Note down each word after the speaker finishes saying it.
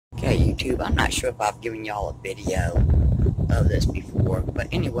YouTube. I'm not sure if I've given y'all a video of this before, but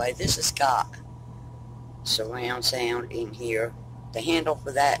anyway, this has got surround sound in here. The handle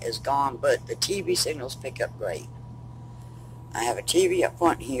for that is gone, but the TV signals pick up great. I have a TV up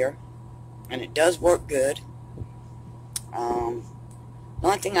front here, and it does work good. The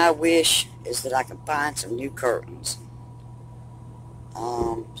only thing I wish is that I can find some new curtains.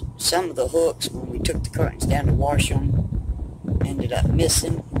 Some of the hooks, when we took the curtains down to wash them, ended up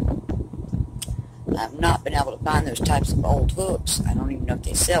missing. I've not been able to find those types of old hooks. I don't even know if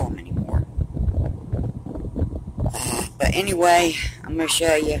they sell them anymore. But anyway, I'm going to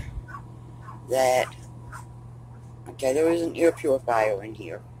show you that, okay, there is an air purifier in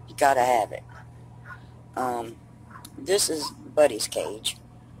here. You got to have it. This is Buddy's cage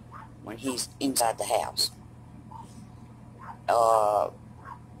when he's inside the house.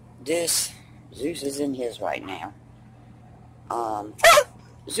 This, Zeus is in his right now.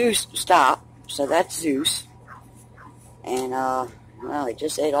 Zeus, stop. So that's Zeus. And, well, he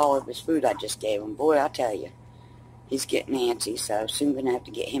just ate all of his food I just gave him. Boy, I'll tell you, he's getting antsy, so soon going to have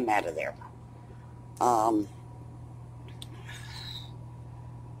to get him out of there.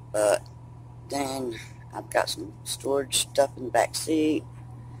 But then I've got some storage stuff in the back seat,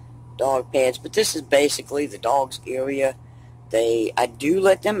 dog pads, but this is basically the dog's area. I do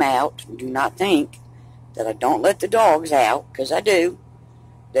let them out. Do not think that I don't let the dogs out, because I do.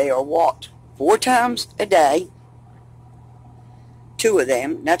 They are walked 4 times a day. 2 of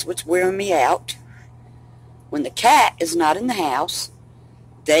them. That's what's wearing me out. When the cat is not in the house,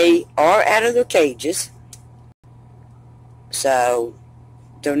 they are out of their cages. So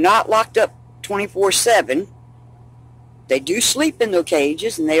they're not locked up 24/7. They do sleep in their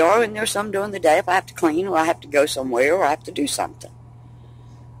cages, and they are in there some during the day if I have to clean, or I have to go somewhere, or I have to do something.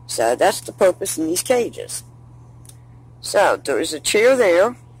 So that's the purpose in these cages. So there is a chair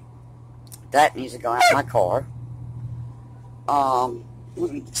there. That needs to go out my car.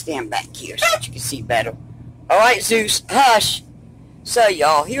 Let me stand back here so that you can see better. Alright, Zeus, hush. So,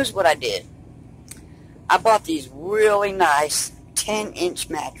 y'all, here's what I did. I bought these really nice 10-inch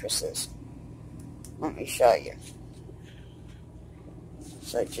mattresses. Let me show you.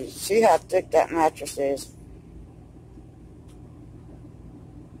 So you see how thick that mattress is?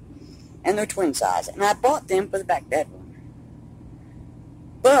 And they're twin size. And I bought them for the back bedroom.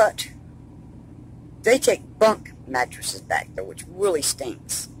 But they take bunk mattresses back there, which really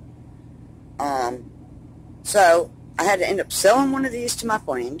stinks. So I had to end up selling one of these to my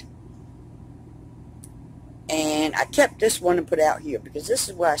friend. And I kept this one and put it out here because this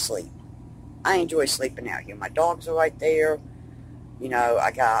is where I sleep. I enjoy sleeping out here. My dogs are right there. You know, I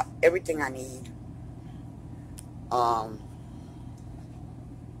got everything I need.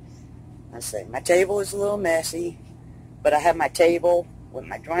 Let's see. My table is a little messy, but I have my table with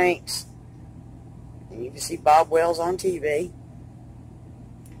my drinks. And you can see Bob Wells on TV.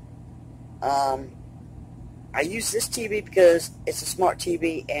 I use this TV because it's a smart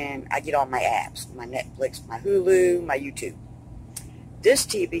TV and I get all my apps. My Netflix, my Hulu, my YouTube. This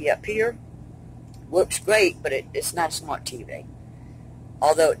TV up here works great, but it's not a smart TV.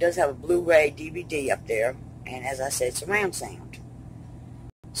 Although it does have a Blu-ray DVD up there. And as I said, surround sound.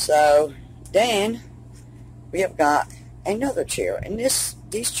 So then we have got another chair. And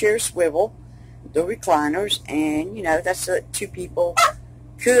these chairs swivel. They're recliners. And, you know, that's so 2 people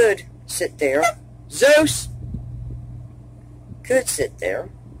could sit there. Zeus could sit there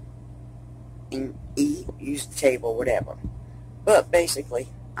and eat, use the table, whatever. But basically,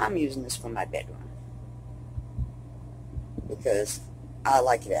 I'm using this for my bedroom. Because I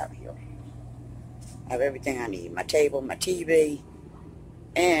like it out here. I have everything I need. My table, my TV,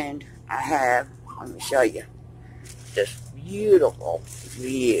 and I have, let me show you, this beautiful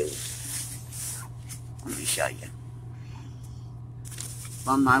view. Let me show you.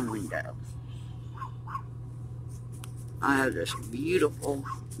 From my window. I have this beautiful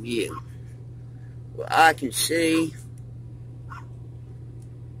view where I can see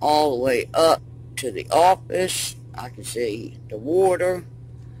all the way up to the office. I can see the water.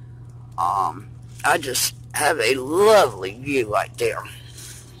 I just have a lovely view right there.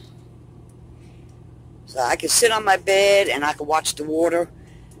 So I can sit on my bed and I can watch the water.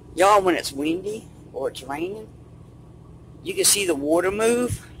 Y'all, when it's windy or it's raining, you can see the water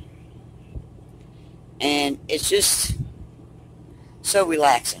move. And it's just so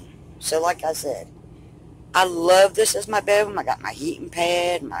relaxing. So like I said, I love this as my bedroom. I got my heating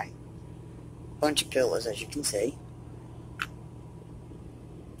pad, my bunch of pillows, as you can see.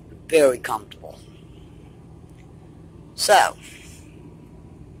 Very comfortable. So,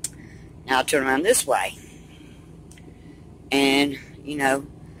 now I'll turn around this way. And, you know,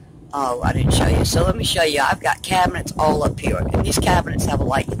 Oh, I didn't show you. So let me show you. I've got cabinets all up here. And these cabinets have a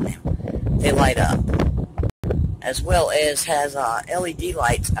light in them. They light up. As well as has LED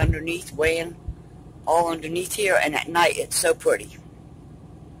lights underneath, weighing all underneath here. And at night, it's so pretty.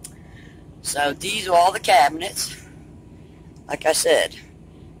 So these are all the cabinets. Like I said,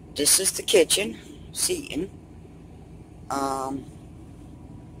 this is the kitchen, seating. Front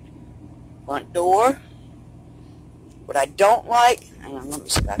door. What I don't like, and let me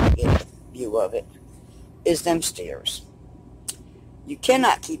see if I can get a view of it, is them stairs. You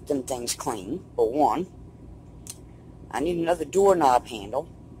cannot keep them things clean, for one. I need another doorknob handle,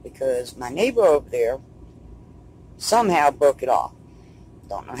 because my neighbor over there somehow broke it off.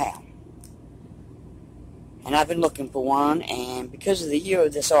 Don't know how. And I've been looking for one, and because of the year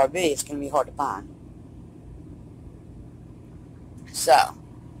of this RV, it's going to be hard to find. So,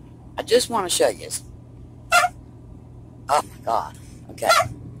 I just want to show you this. Oh my God. Okay.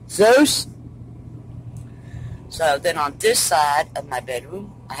 Zeus. So then on this side of my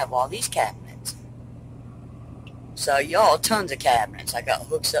bedroom, I have all these cabinets. So y'all, tons of cabinets. I got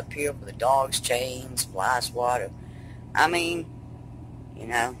hooks up here for the dogs, chains, fly swatter. I mean, you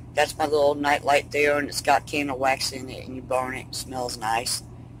know, that's my little night light there, and it's got candle wax in it, and you burn it. It smells nice.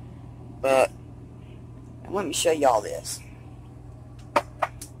 But let me show y'all this.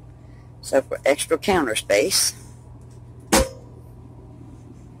 So for extra counter space,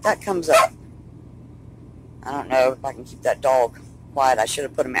 that comes up. I don't know if I can keep that dog quiet. I should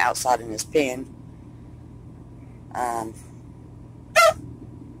have put him outside in his pen.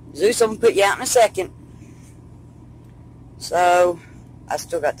 Zeus, I'm going to put you out in a second. So, I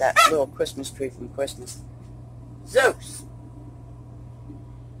still got that little Christmas tree from Christmas. Zeus!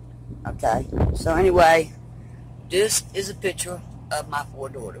 Okay, so anyway, this is a picture of my 4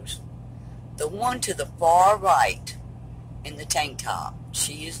 daughters. The one to the far right in the tank top,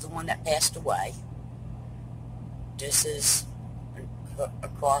 she is the one that passed away. This is a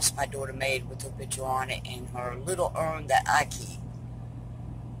cross my daughter made with her picture on it, and her little urn that I keep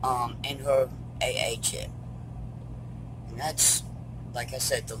in her AA chip. And that's, like I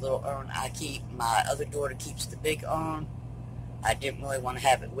said, the little urn I keep. My other daughter keeps the big urn. I didn't really want to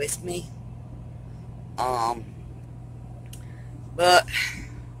have it with me. But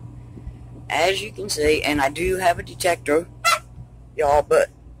as you can see, and I do have a detector, y'all, but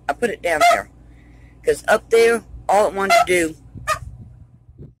I put it down there. Because up there, all it wanted to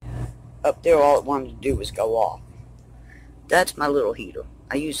do was go off. That's my little heater.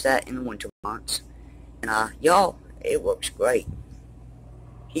 I use that in the winter months. And y'all, it works great.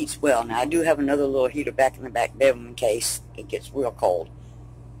 Heats well. Now I do have another little heater back in the back bedroom in case it gets real cold.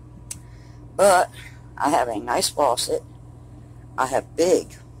 But I have a nice faucet. I have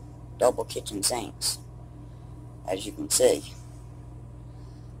big double kitchen sinks, as you can see.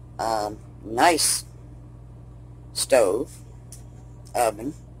 Nice stove,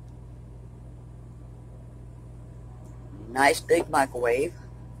 oven, nice big microwave.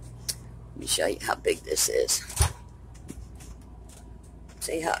 Let me show you how big this is.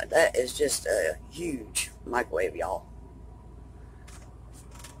 See how that is just a huge microwave, y'all.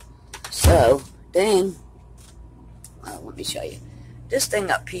 So then, let me show you. This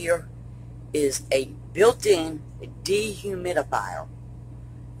thing up here is a built-in dehumidifier.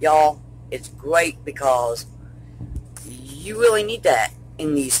 Y'all, it's great because you really need that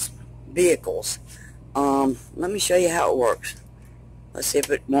in these vehicles. Let me show you how it works. Let's see if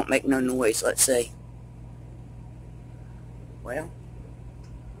it won't make no noise. Let's see. Well,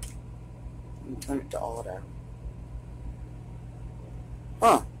 let me turn it to auto.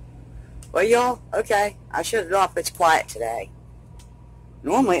 Huh. Well, y'all, okay. I shut it off. It's quiet today.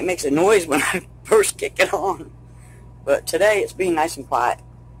 Normally it makes a noise when I first kick it on. But today it's being nice and quiet.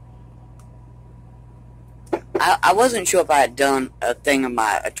 I wasn't sure if I had done a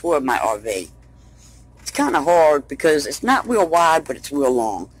tour of my RV. It's kind of hard because it's not real wide, but it's real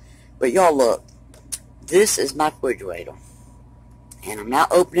long. But y'all look, this is my refrigerator. And I'm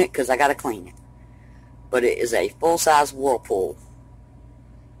not opening it because I got to clean it. But it is a full-size Whirlpool.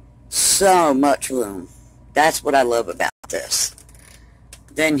 So much room. That's what I love about this.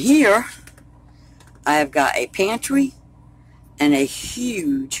 Then here, I have got a pantry and a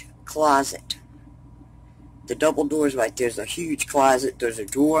huge closet. The double doors right there's a huge closet. There's a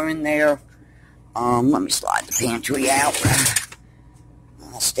drawer in there. Let me slide the pantry out.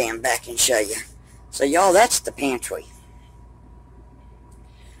 I'll stand back and show you. So y'all, that's the pantry.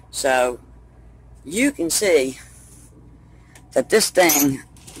 So you can see that this thing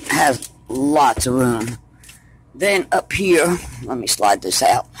has lots of room. Then up here, let me slide this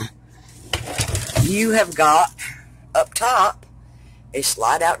out. You have got up top a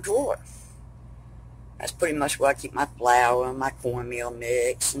slide-out drawer. That's pretty much where I keep my flour and my cornmeal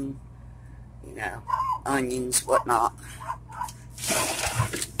mix and, you know, onions, whatnot.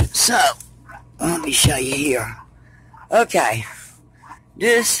 So, let me show you here. Okay,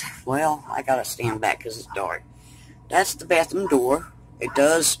 this, well, I gotta stand back because it's dark. That's the bathroom door. It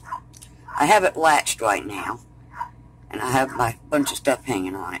does, I have it latched right now, and I have my bunch of stuff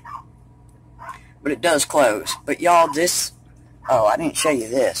hanging on it. But it does close. But y'all, this, oh, I didn't show you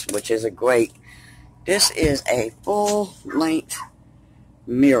this, which is a great, this is a full-length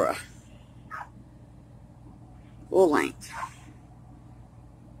mirror. Full length.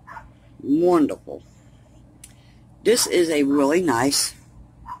 Wonderful. This is a really nice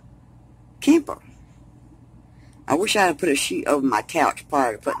camper. I wish I had put a sheet over my couch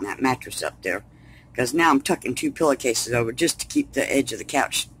prior to putting that mattress up there, because now I'm tucking 2 pillowcases over just to keep the edge of the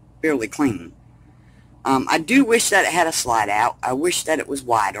couch fairly clean. I do wish that it had a slide out. I wish that it was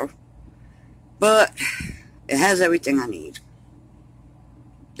wider, but it has everything I need.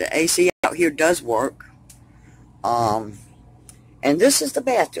 The AC out here does work. And this is the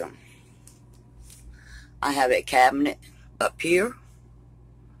bathroom. I have a cabinet up here.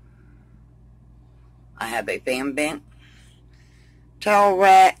 I have a fan vent, towel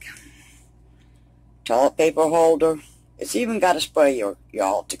rack, toilet paper holder. It's even got a sprayer,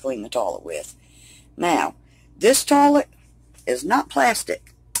 y'all, to clean the toilet with. Now, this toilet is not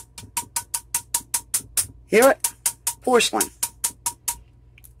plastic. Hear it? Porcelain.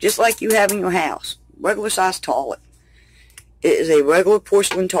 Just like you have in your house. Regular sized toilet. It is a regular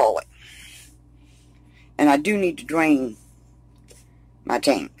porcelain toilet. And I do need to drain my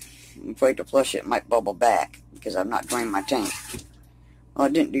tank. I'm afraid to flush it might bubble back because I've not drained my tank. Well,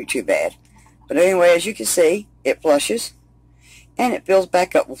 it didn't do too bad. But anyway, as you can see, it flushes and it fills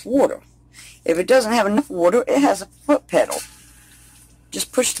back up with water. If it doesn't have enough water, it has a foot pedal.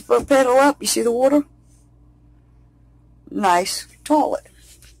 Just push the foot pedal up. You see the water? Nice toilet.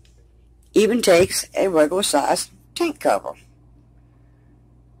 Even takes a regular sized tank cover.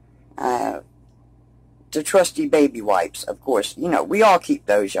 The trusty baby wipes, of course. You know, we all keep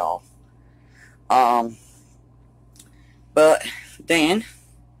those, y'all. But then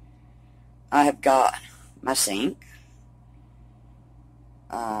I have got my sink.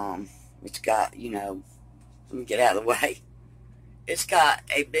 It's got, you know, let me get out of the way. It's got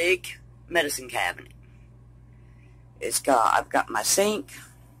a big medicine cabinet. I've got my sink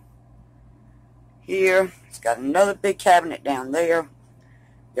here. It's got another big cabinet down there.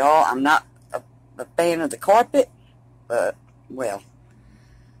 Y'all, I'm not a fan of the carpet, but, well.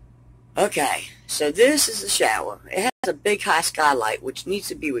 Okay, so this is the shower. It has a big high skylight, which needs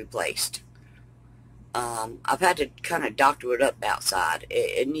to be replaced. I've had to kind of doctor it up outside.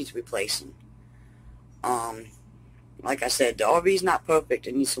 It needs replacing. Like I said, the RV's not perfect.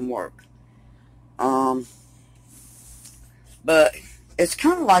 It needs some work. But it's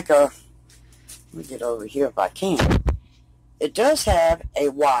kind of like a, let me get over here if I can. It does have a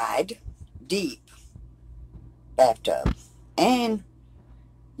wide, deep bathtub. And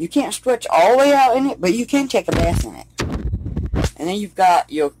you can't stretch all the way out in it, but you can take a bath in it. And then you've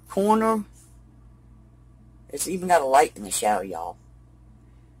got your corner. It's even got a light in the shower, y'all.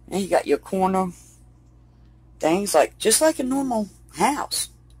 And you got your corner things, like just like a normal house,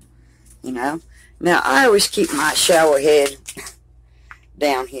 you know. Now, I always keep my shower head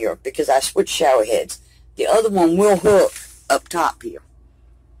down here because I switch shower heads. The other one will hook up top here.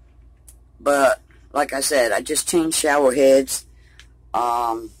 But, like I said, I just changed shower heads.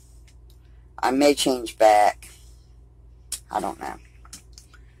 I may change back. I don't know.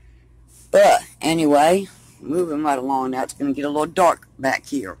 But, anyway, moving right along now. It's going to get a little dark back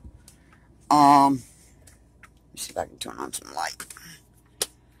here. Let me see if I can turn on some light.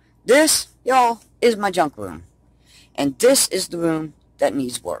 This, y'all, is my junk room. And this is the room that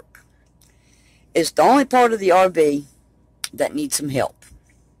needs work. It's the only part of the RV that needs some help.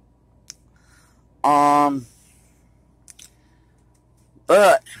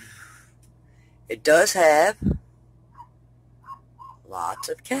 But it does have lots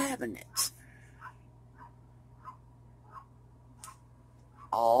of cabinets.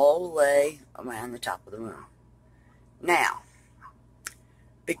 All the way around the top of the room. Now,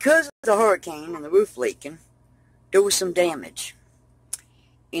 because of the hurricane and the roof leaking, there was some damage.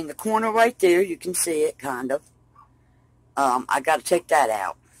 In the corner right there, you can see it, kind of. I got to take that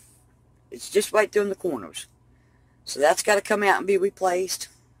out. It's just right there in the corners. So that's got to come out and be replaced.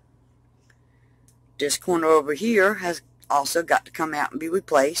 This corner over here has also got to come out and be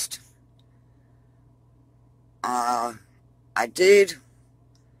replaced. I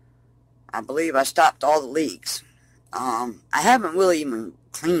believe I stopped all the leaks. I haven't really even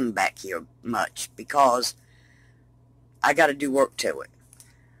cleaned back here much because I got to do work to it.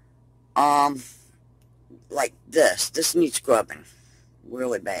 Like this needs scrubbing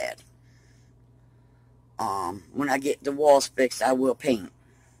really bad. When I get the walls fixed, I will paint.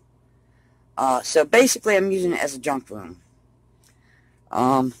 So basically, I'm using it as a junk room.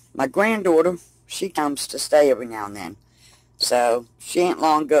 My granddaughter, she comes to stay every now and then. So she ain't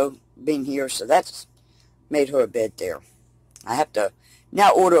long ago been here, so that's made her a bed there. I have to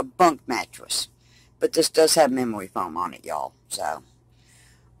now order a bunk mattress, but this does have memory foam on it, y'all. So,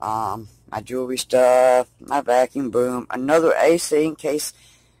 my jewelry stuff, my vacuum broom, another AC in case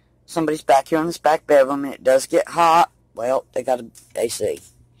somebody's back here in this back bedroom and it does get hot. Well, they got an AC.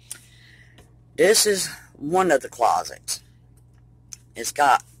 This is one of the closets. It's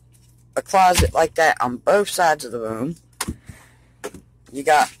got a closet like that on both sides of the room. You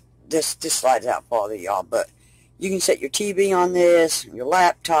got this slides out farther, y'all, but you can set your TV on this, your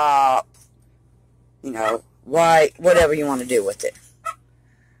laptop, you know, whatever you want to do with it.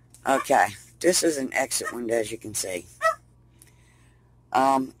 Okay, this is an exit window, as you can see.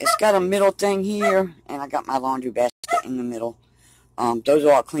 It's got a middle thing here, and I got my laundry basket in the middle. Those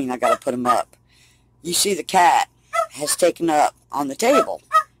are all clean. I got to put them up. You see the cat has taken up on the table.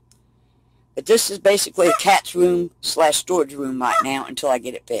 But this is basically a cat's room / storage room right now until I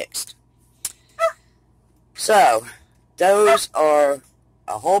get it fixed. So, those are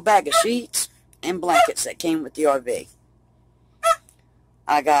a whole bag of sheets and blankets that came with the RV.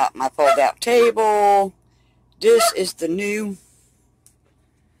 I got my fold-out table. This is the new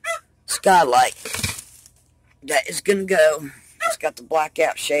skylight that is going to go. It's got the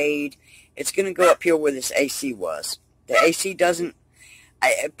blackout shade. It's going to go up here where this AC was. The AC doesn't,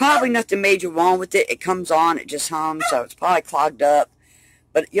 probably nothing major wrong with it. It comes on, it just hums, so it's probably clogged up.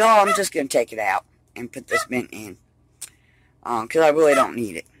 But y'all, I'm just going to take it out and put this vent in. Because I really don't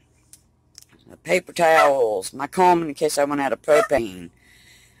need it. Paper towels, my comb in case I run out of propane.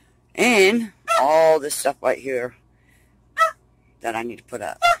 And all this stuff right here that I need to put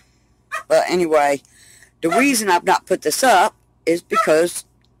up. But anyway, the reason I've not put this up is because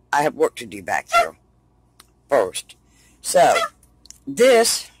I have work to do back here first. So,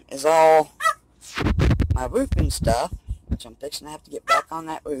 this is all my roofing stuff, which I'm fixing to have to get back on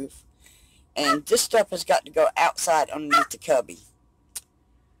that roof. And this stuff has got to go outside underneath the cubby.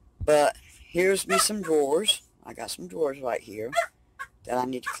 But here's me some drawers. I got some drawers right here that I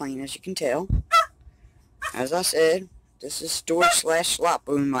need to clean, as you can tell. As I said, this is storage / slop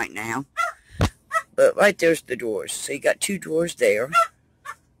room right now. But right there's the drawers. So you got 2 drawers there.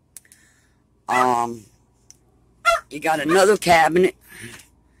 You got another cabinet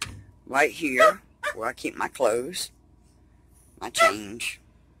right here where I keep my clothes, my change.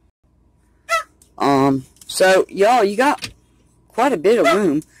 So y'all, you got quite a bit of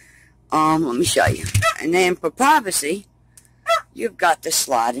room. Let me show you. And then for privacy, you've got this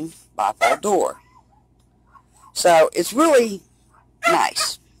sliding bifold door. So it's really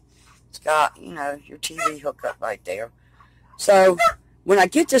nice. It's got, you know, your TV hookup right there. So when I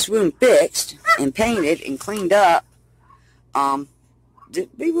get this room fixed and painted and cleaned up,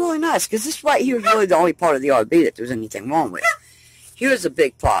 it'd be really nice, because this right here is really the only part of the RV that there's anything wrong with. Here's a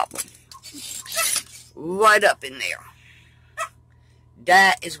big problem. Right up in there.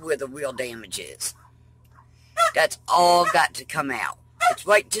 That is where the real damage is. That's all got to come out. It's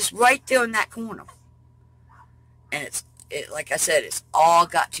just right there in that corner. And like I said, it's all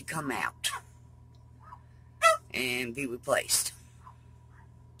got to come out and be replaced.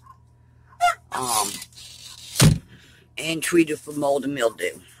 And treated for mold and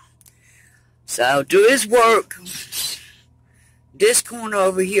mildew. So, do his work. This corner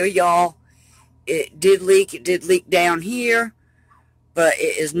over here, y'all, it did leak. It did leak down here, but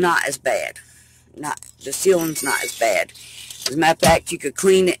it is not as bad. The ceiling's not as bad. As a matter of fact, you could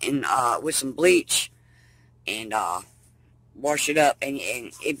clean it with some bleach and wash it up, and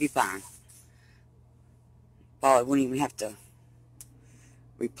it'd be fine. Probably wouldn't even have to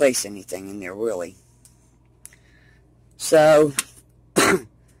replace anything in there, really. So,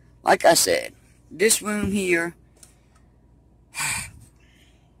 like I said, this room here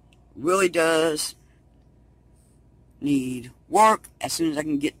really does need work. As soon as I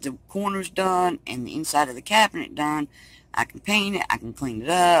can get the corners done and the inside of the cabinet done, I can paint it, I can clean it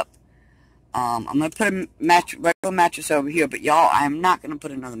up. I'm going to put a regular mattress over here, but y'all, I am not going to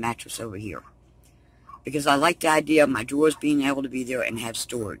put another mattress over here. Because I like the idea of my drawers being able to be there and have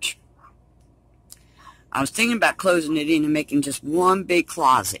storage. I was thinking about closing it in and making just one big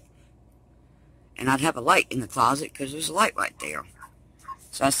closet. And I'd have a light in the closet because there's a light right there.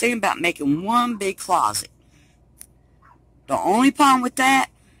 So I was thinking about making one big closet. The only problem with that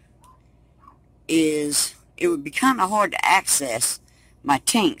is it would be kind of hard to access my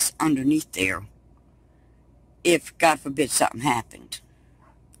tanks underneath there if, God forbid, something happened.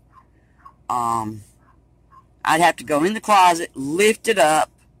 I'd have to go in the closet, lift it up,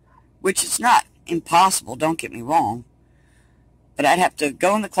 which is not impossible, don't get me wrong. But I'd have to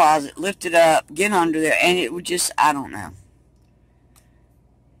go in the closet, lift it up, get under there, and it would just, I don't know.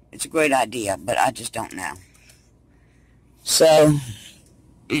 It's a great idea, but I just don't know. So,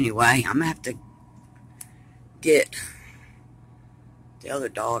 anyway, I'm going to have to get the other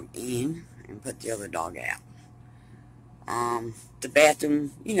dog in and put the other dog out. The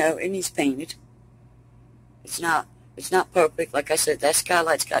bathroom, you know, it needs painted. It's not perfect. Like I said, that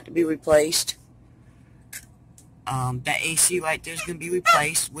skylight's got to be replaced. That AC right there is going to be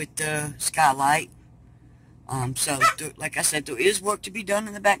replaced with the skylight. So, like I said, there is work to be done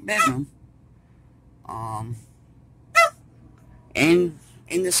in the back bedroom. And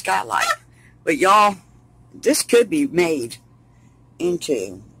in the skylight. But y'all, this could be made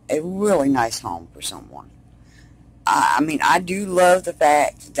into a really nice home for someone. I mean, I do love the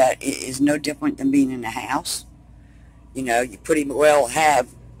fact that it is no different than being in a house. You know, you pretty well have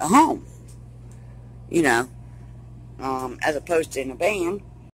a home. You know, as opposed to in a van,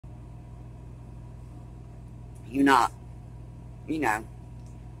 you're not, you know,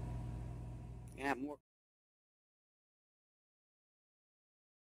 you have more